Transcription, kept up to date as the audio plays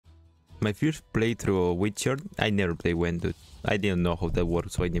My first playthrough of Witcher, I never played Gwen, dude. I didn't know how that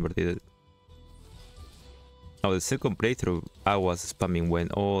worked, so I never did it. Now the second playthrough, I was spamming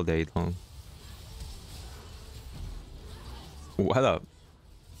Gwen all day long. What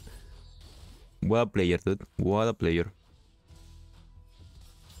a player, dude. What a player.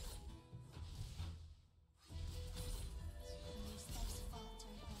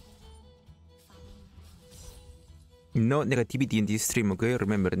 No negativity in this stream, okay?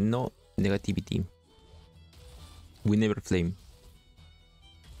 Remember, no negativity. We never flame.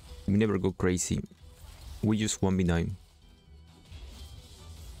 We never go crazy. We just 1v9.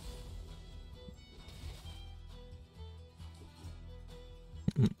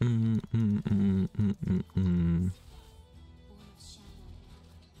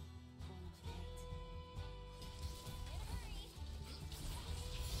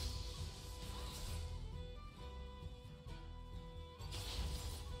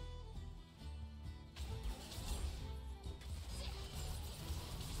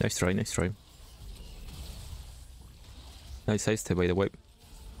 Nice try, nice try. Nice side step, by the way.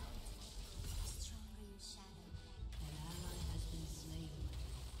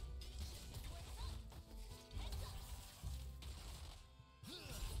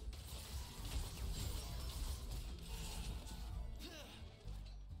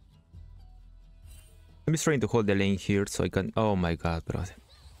 I'm just trying to hold the lane here so I can. Oh my god, bro.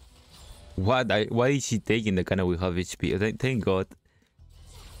 Why is she taking the kind of we have HP? Thank god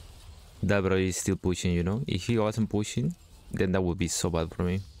that bro is still pushing, you know? If he wasn't pushing, then that would be so bad for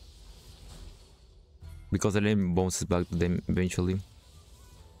me. Because the lane bounces back to them eventually.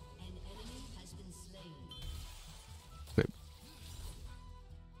 Okay.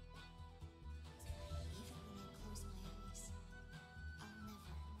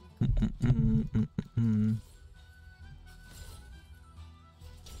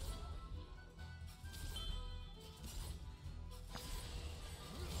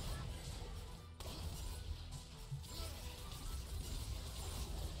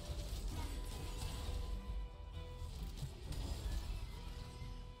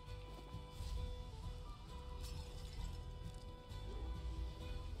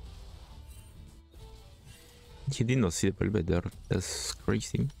 He did not see the velvet there. That's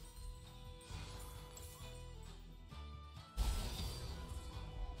crazy.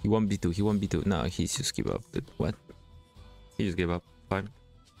 He 1v2, he 1v2. No, he just give up. What? He just gave up. Fine.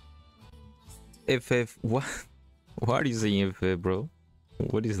 FF, what? Why are you saying FF, bro?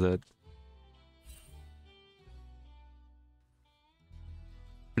 What is that?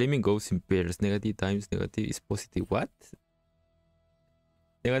 Flaming goes in pairs. Negative times negative is positive. What?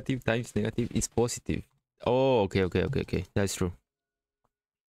 Negative times negative is positive. Oh, okay. That's true.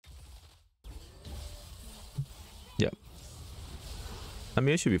 Yeah. I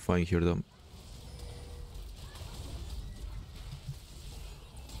mean, I should be fine here, though.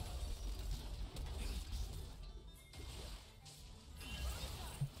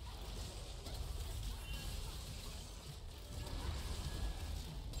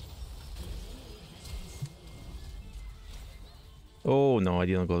 Oh, no, I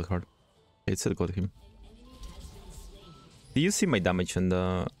didn't go hard. It said got him. Do you see my damage on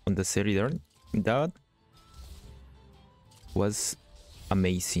the series there? That was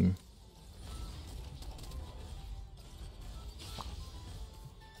amazing.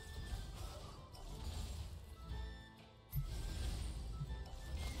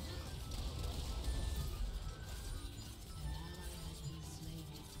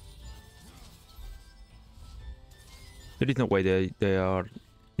 There is no way they are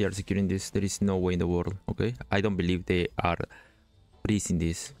securing this. There is no way in the world. Okay, I don't believe they are freezing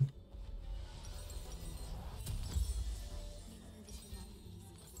this.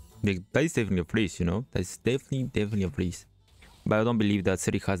 Like, that is definitely a freeze, you know. That's definitely a freeze. But I don't believe that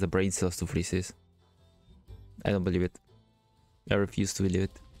Seri has the brain cells to freeze this. I don't believe it. I refuse to believe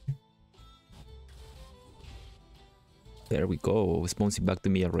it. There we go. Sponsing back to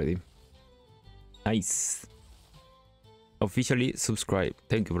me already. Nice. Officially subscribe.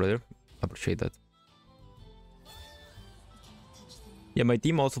 Thank you, brother. Appreciate that. Yeah, my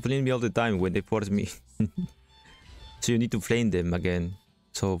team also flame me all the time when they force me. So you need to flame them again.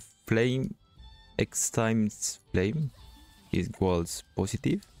 So flame X times flame equals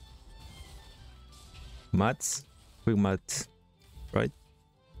positive. Maths. Quick maths. Right?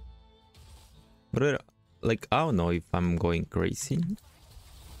 Brother, like, I don't know if I'm going crazy.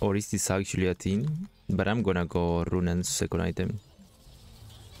 Or is this actually a thing? But I'm gonna go rune and second item.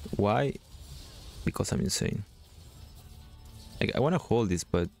 Why? Because I'm insane. Like, I wanna hold this,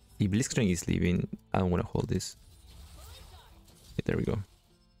 but if Blitzcrank is leaving, I don't wanna hold this. Okay, there we go.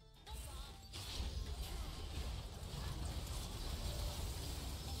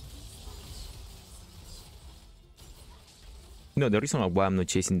 No, the reason why I'm not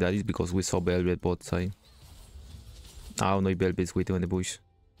chasing that is because we saw Velvet bot side. I don't know if Velvet's waiting on the bush.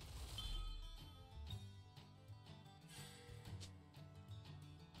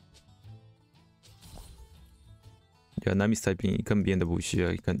 Yeah, Nami's typing. He can be in the bush.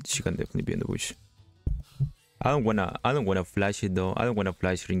 Yeah, she can definitely be in the bush. I don't wanna flash it though. I don't wanna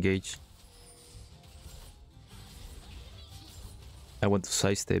flash re-engage. I want to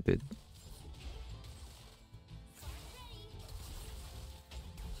sidestep it.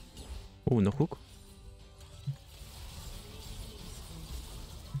 Oh, no hook.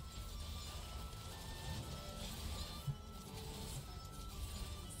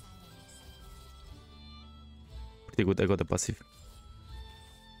 Pretty good, I got a passive.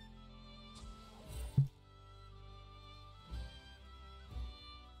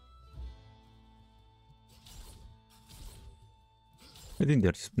 I think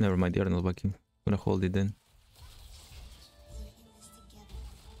there's... Never mind, they are not backing. Gonna hold it then.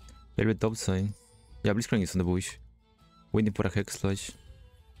 Velvet top side. Yeah, Blitzcrank is on the bush. Waiting for a Hex Slash.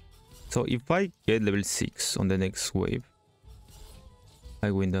 So if I get level 6 on the next wave, I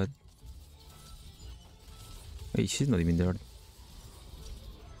win that. Hey, she's not even there.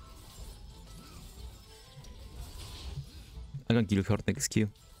 I can kill her next Q.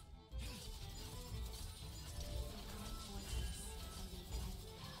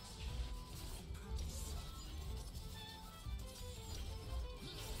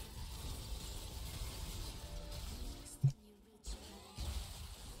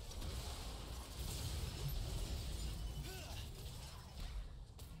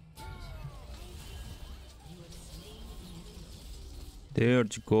 There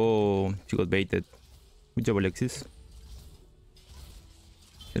you go. She got baited. Good job, Alexis.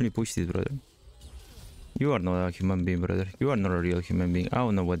 Let me push this, brother. You are not a human being, brother. You are not a real human being. I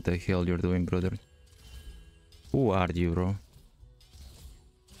don't know what the hell you're doing, brother. Who are you, bro?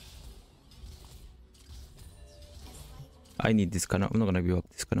 I need this cannon. I'm not gonna give up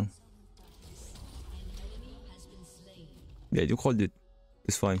this cannon. Yeah, you hold it.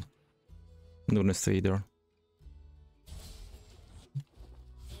 It's fine. I'm not gonna stay there.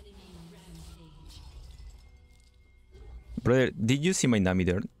 Brother, did you see my Nami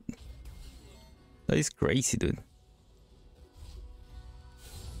there? That is crazy, dude.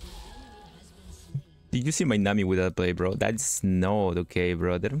 Did you see my Nami with that play, bro? That's not okay,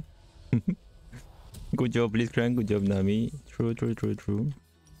 brother. Good job, Blitzcrank. Good job, Nami. True, true, true, true.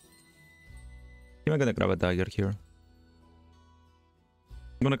 I'm gonna grab a dagger here.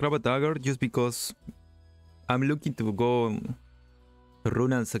 I'm gonna grab a dagger just because I'm looking to go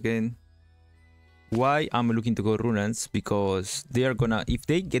Runans again. Why I'm looking to go Runans? Because they are gonna, if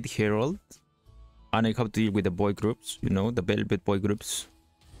they get Herald, and I have to deal with the boy groups, you know, the Velvet boy groups,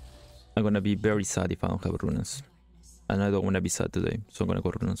 I'm gonna be very sad if I don't have Runans. And I don't wanna be sad today, so I'm gonna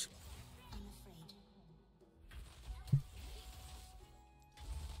go Runans.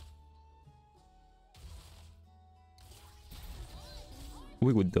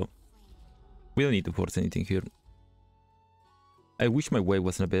 We would though. We don't need to force anything here. I wish my wave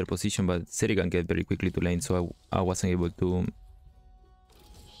was in a better position, but Seri can get very quickly to lane, so I wasn't able to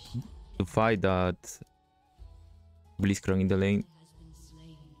fight that Blitzcrank in the lane.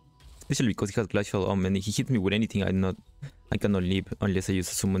 Especially because he has Glacial and he hit me with anything. I cannot leave unless I use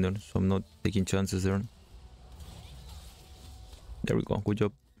a summoner, so I'm not taking chances there. There we go, good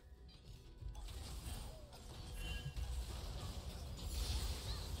job.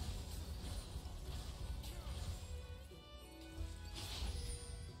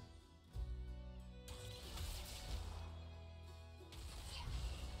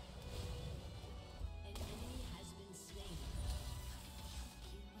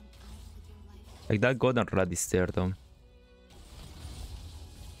 Like that golden rat is there though.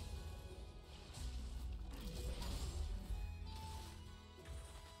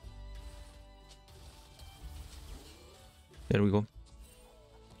 There we go.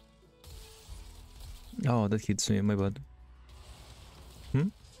 Oh, that hits me, my bad.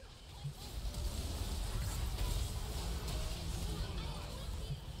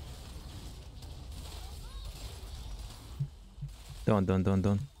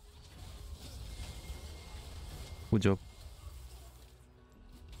 Done. Good job.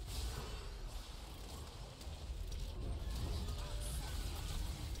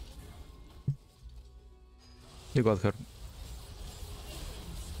 You got her.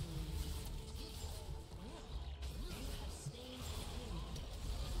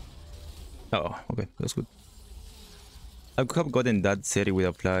 Oh, okay, that's good. I could have gotten that Seri with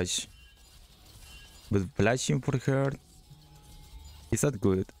a flash, but flashing for her is that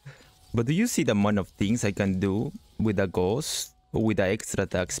good. But do you see the amount of things I can do with a ghost with the extra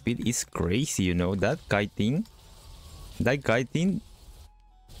attack speed is crazy, you know? That kiting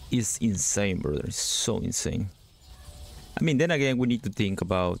is insane, brother. It's so insane. I mean, then again, we need to think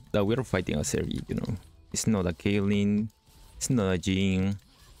about that we're fighting a Seri, you know? It's not a Kaelin, it's not a Jhin.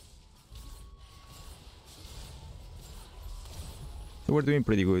 So we're doing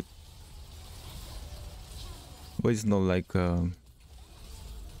pretty good. But it's not like we're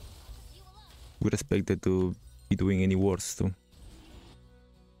expected to be doing any worse too.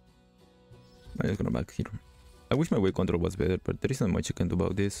 I'm just gonna back here. I wish my wave control was better, but there is not much I can do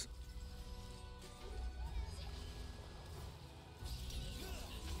about this.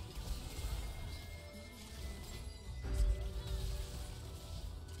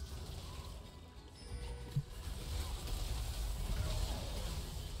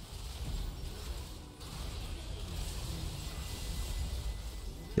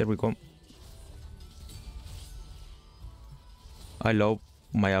 There we go. I love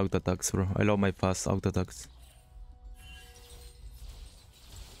my auto attacks, bro. I love my fast auto attacks.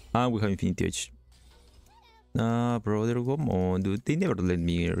 And we have Infinity Edge. Nah, brother, come on, dude. They never let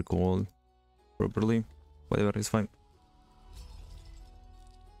me recall properly. Whatever, it's fine.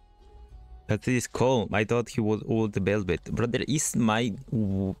 That is cool. I thought he was all the velvet. Brother, is my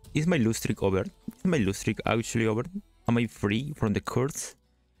lose streak over? Is my lose streak actually over? Am I free from the curse?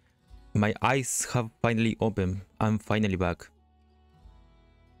 My eyes have finally opened. I'm finally back.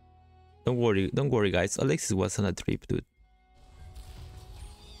 Don't worry guys. Alexis was on a trip, dude.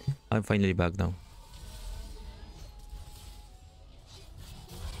 I'm finally back now.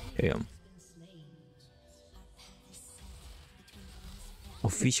 Yeah.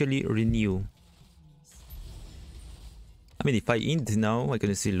 Officially renew. I mean, if I int now, I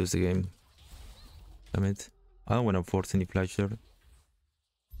can still lose the game. Damn it. I don't want to force any flasher.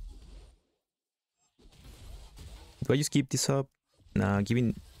 Do I just keep this up? Nah,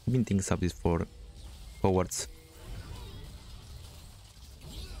 giving things up is for forwards.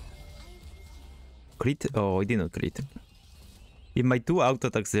 Crit? Oh, I did not crit. If my two auto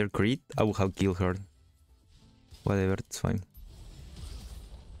attacks there crit, I would have killed her. Whatever, it's fine.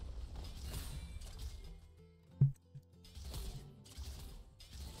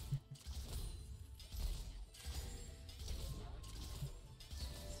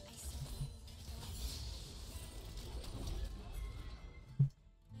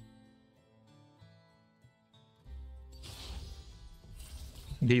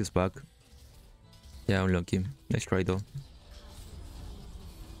 He's back. Yeah, unlucky. Let's try though.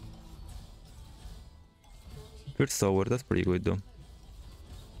 First tower, that's pretty good though.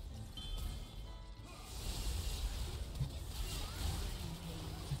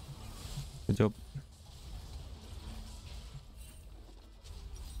 Good job.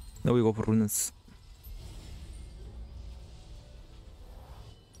 Now we go for runes.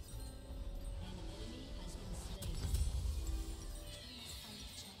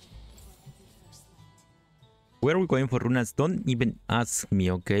 Where are we going for runas? Don't even ask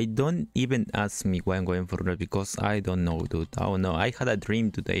me, okay? Don't even ask me why I'm going for runas because I don't know, dude. I don't know. I had a dream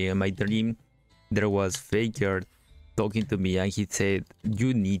today, and my dream there was Faker talking to me, and he said,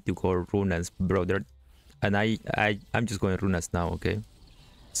 "You need to go runas, brother." And I'm just going runas now, okay?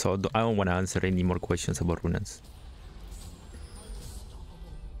 So I don't want to answer any more questions about runas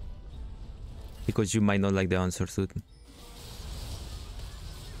because you might not like the answers, dude.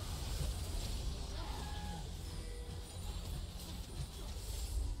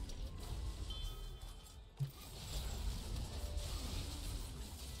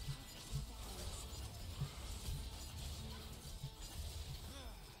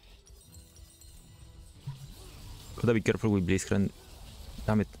 Gotta be careful with Blitzcrank.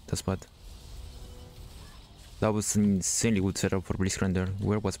 Damn it, that's bad. That was an insanely good setup for Blitzcrank there.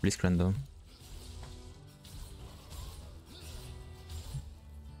 Where was Blitzcrank though?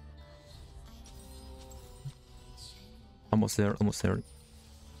 Almost there, almost there.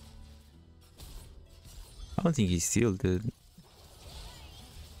 I don't think he's still dead.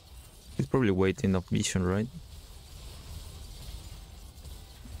 He's probably waiting off vision, right?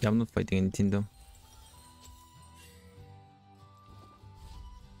 Yeah, I'm not fighting anything though.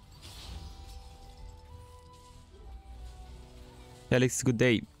 Alex, good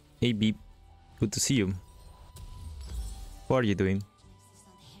day. AB, good to see you. What are you doing?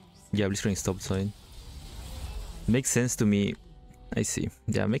 Yeah, Blitzcrank stopped sign. Makes sense to me. I see.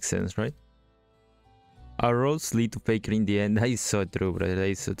 Yeah, makes sense, right? Our roles lead to Faker in the end. That is so true, brother. That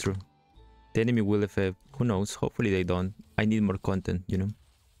is so true. The enemy will FF. Who knows? Hopefully they don't. I need more content, you know?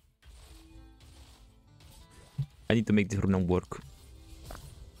 I need to make this rune work.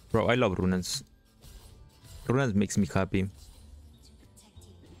 Bro, I love runes. Runes makes me happy.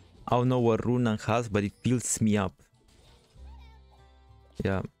 I don't know what Runan has, but it fills me up.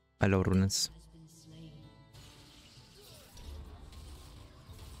 Yeah, I love Runans.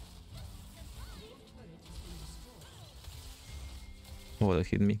 Oh, that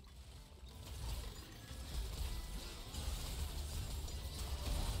hit me.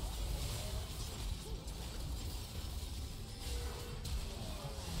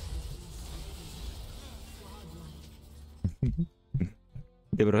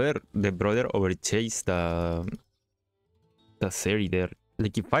 The brother overchased the series there.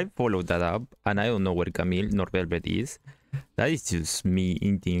 Like if I follow that up and I don't know where Camille nor Velvet is, that is just me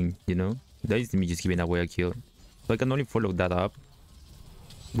inting, you know? That is me just giving away a kill. So I can only follow that up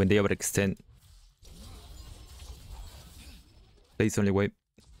when they overextend. That is the only way.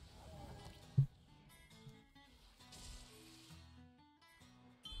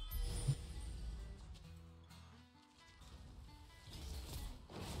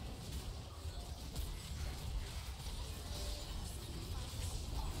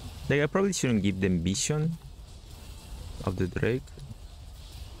 Like I probably shouldn't give them vision of the Drake.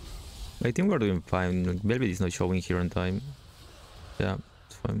 I think we're doing fine. Velvet is not showing here on time. Yeah,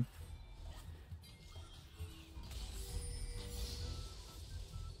 it's fine.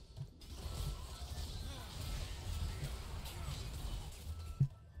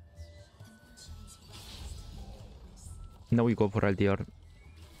 Now we go for LDR.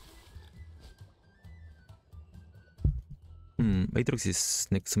 Aatrox is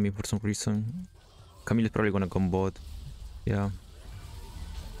next to me for some reason. Camille is probably gonna come bot. Yeah.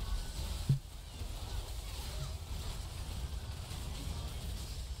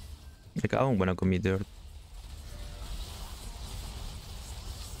 Like I don't wanna commit there.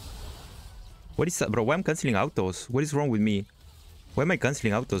 What is that, bro? Why am I canceling autos? What is wrong with me? Why am I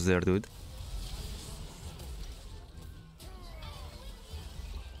canceling autos there, dude?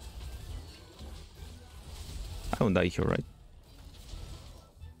 I don't die here, right?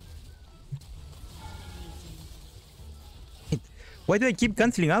 Why do I keep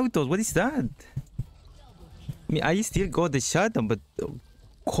canceling autos? What is that? I mean, I still got the shutdown, but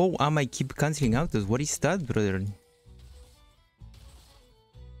how am I keep canceling autos? What is that, brother?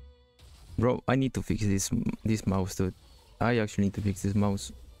 Bro, I need to fix this mouse, dude. I actually need to fix this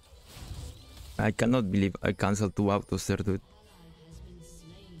mouse. I cannot believe I canceled 2 autos there, dude.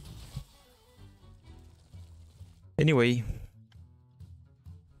 Anyway,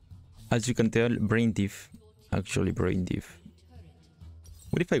 as you can tell, brain diff. Actually, brain diff.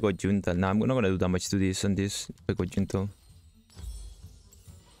 What if I got Junta? Nah, I'm not gonna do damage to this and this if I got Junta.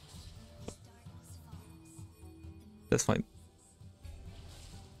 That's fine.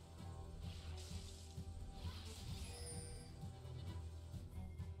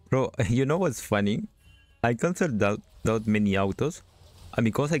 Bro, you know what's funny? I cancelled that many autos. And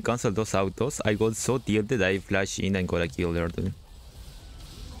because I cancelled those autos, I got so tilted I flashed in and got a kill there, dude.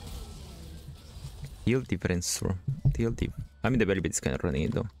 Tilt difference, bro. Tilt diff. I mean, the Velvet is kind of running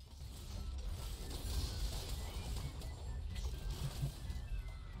it though.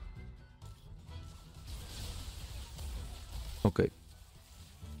 Okay.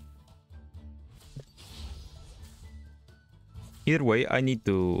 Either way, I need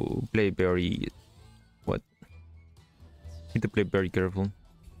to play very... What? Need to play very careful.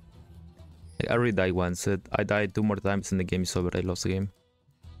 I already died once. I died 2 more times and the game is over. I lost the game.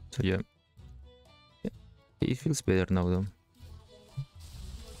 So yeah. It feels better now though.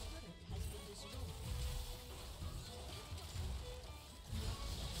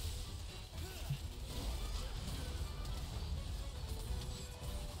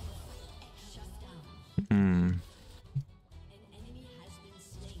 I'm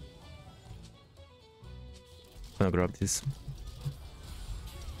gonna grab this.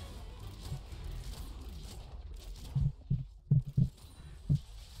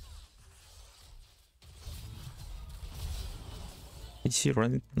 Did she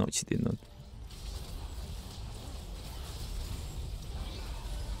run it? No, she did not.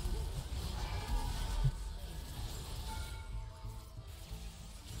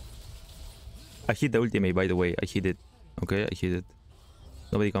 I hit the ultimate, by the way. I hit it. Okay, I hit it.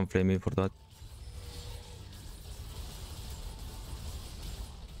 Nobody can flame me for that.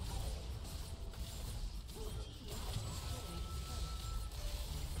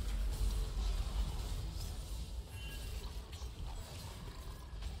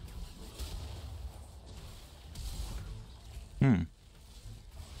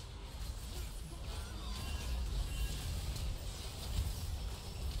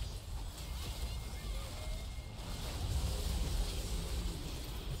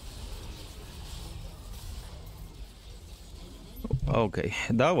 Okay,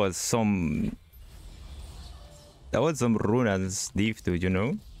 that was some Runan's diff, dude, you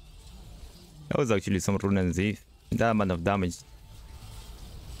know? That was actually some Runan's diff. That amount of damage.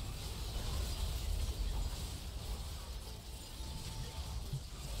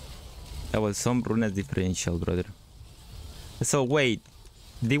 That was some Runan's differential, brother. So wait,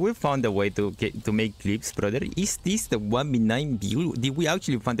 did we find a way to make clips, brother? Is this the 1v9 build? Did we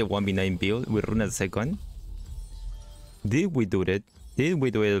actually find the 1v9 build with Runa second? Did we do that? Did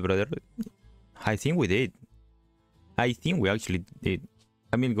we do it, brother? I think we did. I think we actually did.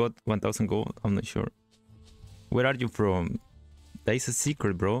 Camille got 1000 gold. I'm not sure. Where are you from? That is a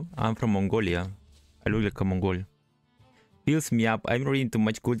secret, bro. I'm from Mongolia. I look like a Mongol. Fills me up. I'm reading too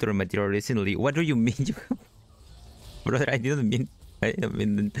much cultural material recently. What do you mean? Brother, I didn't mean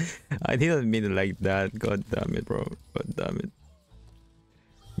it like that. God damn it, bro. God damn it.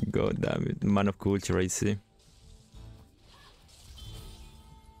 God damn it. Man of culture, I see.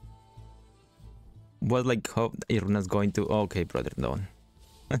 What, like, how Iruna's going to... Okay, brother, no.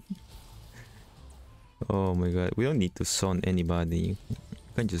 Oh my god. We don't need to son anybody. We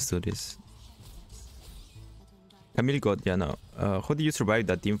can just do this. Camille got... Yeah, no. How did you survive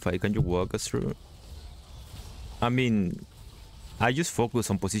that team fight? Can you walk us through? I mean... I just focus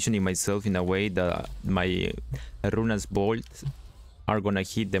on positioning myself in a way that my Runa's bolts are gonna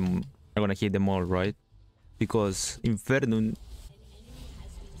hit them all, right? Because Infernum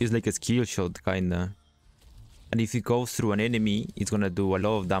is like a skill shot kinda. And if it goes through an enemy, it's gonna do a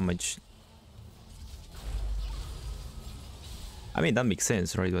lot of damage. I mean, that makes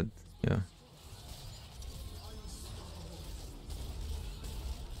sense, right? But yeah.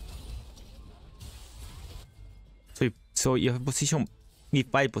 So if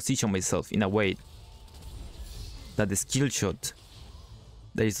I position myself in a way that the skill shot,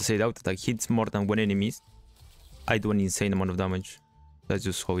 that is to say, the auto attack hits more than one enemy, I do an insane amount of damage. That's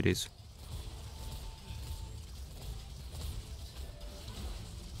just how it is.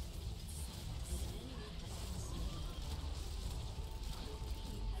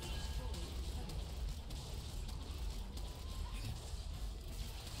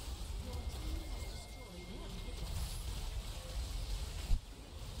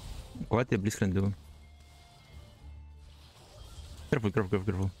 What the Blitz can do? Careful, careful,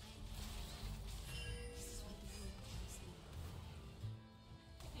 careful, careful.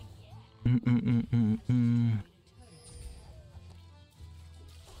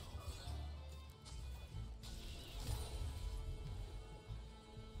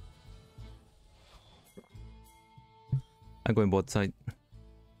 I'm going both sides.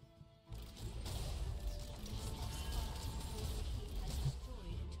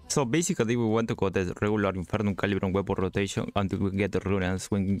 So basically we want to go the regular Infernum Calibrum weapon rotation until we get the runas.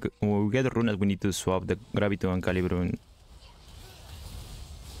 When we get the runas, we need to swap the Graviton and Calibrum.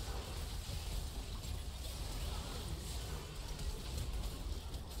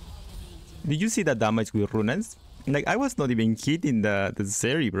 Did you see the damage with runas? Like, I was not even hitting the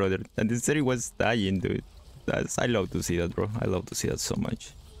Zeri, brother, and the Zeri was dying, dude. I love to see that, bro. I love to see that so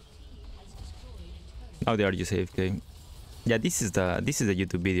much. Now they are just AFK. Yeah, this is the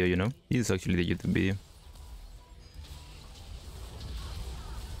YouTube video, you know. This is actually the YouTube video.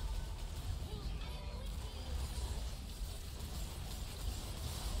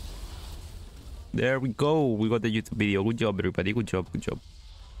 There we go. We got the YouTube video. Good job, everybody. Good job. Good job.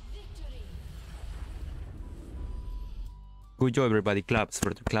 Good job, everybody. Claps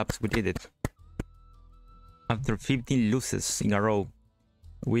for the claps. We did it. After 15 losses in a row,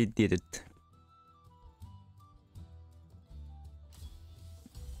 we did it.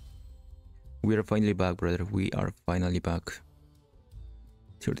 We are finally back, brother. We are finally back.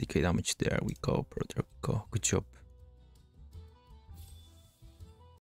 30k damage. There we go, brother. Go. Good job.